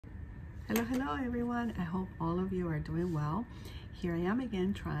Hello everyone. I hope all of you are doing well. Here I am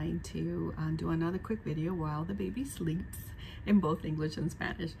again trying to do another quick video while the baby sleeps in both English and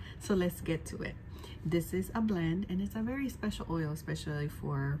Spanish. So let's get to it. This is a blend and it's a very special oil, especially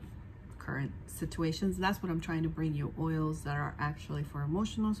for current situations. That's what I'm trying to bring you, oils that are actually for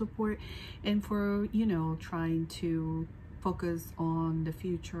emotional support and for, you know, trying to focus on the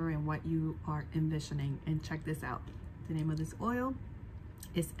future and what you are envisioning. And check this out. The name of this oil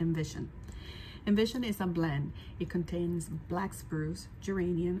is Envision. Envision is a blend. It contains black spruce,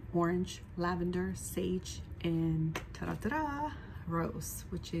 geranium, orange, lavender, sage, and rose,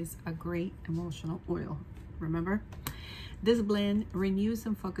 which is a great emotional oil. Remember? This blend renews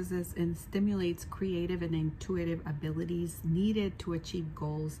and focuses and stimulates creative and intuitive abilities needed to achieve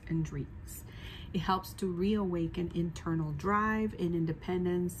goals and dreams. It helps to reawaken internal drive and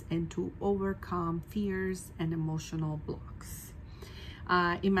independence and to overcome fears and emotional blocks.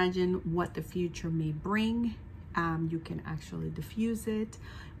 Imagine what the future may bring. You can actually diffuse it,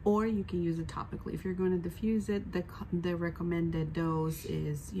 or you can use it topically. If you're going to diffuse it, the recommended dose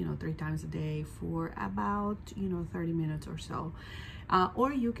is 3 times a day for about 30 minutes or so,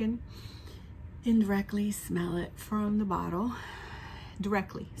 or you can indirectly smell it from the bottle. You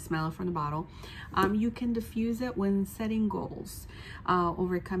can diffuse it when setting goals,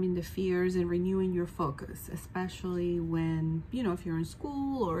 overcoming the fears and renewing your focus, especially when, if you're in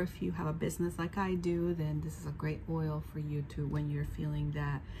school or if you have a business like I do, then this is a great oil for you to, when you're feeling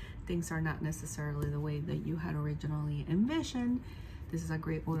that things are not necessarily the way that you had originally envisioned. This is a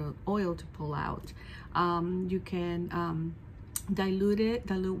great oil to pull out. You can dilute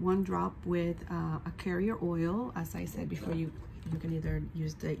 1 drop with a carrier oil. As I said before, you can either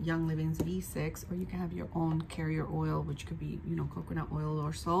use the Young Living's V6, or you can have your own carrier oil, which could be coconut oil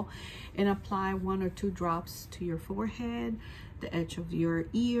or so, and apply 1 or 2 drops to your forehead, the edge of your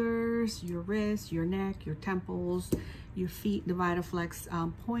ears, your wrists, your neck, your temples, your feet, the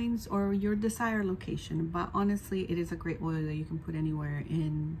VitaFlex points, or your desired location. But honestly, it is a great oil that you can put anywhere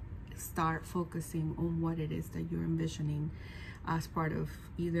and start focusing on what it is that you're envisioning as part of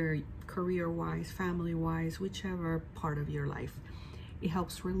either career-wise, family-wise, whichever part of your life. It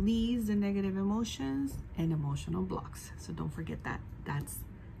helps release the negative emotions and emotional blocks. So don't forget that. That's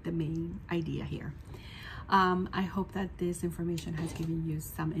the main idea here. I hope that this information has given you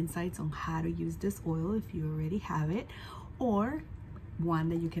some insights on how to use this oil if you already have it, or one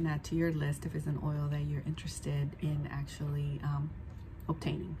that you can add to your list if it's an oil that you're interested in actually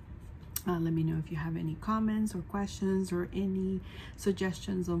obtaining. Let me know if you have any comments or questions or any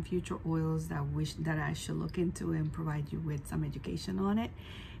suggestions on future oils that I should look into and provide you with some education on it.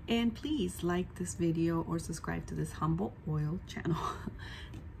 And please like this video or subscribe to this humble oil channel.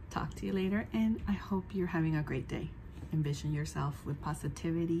 Talk to you later, and I hope you're having a great day. Envision yourself with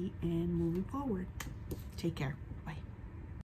positivity and moving forward. Take care.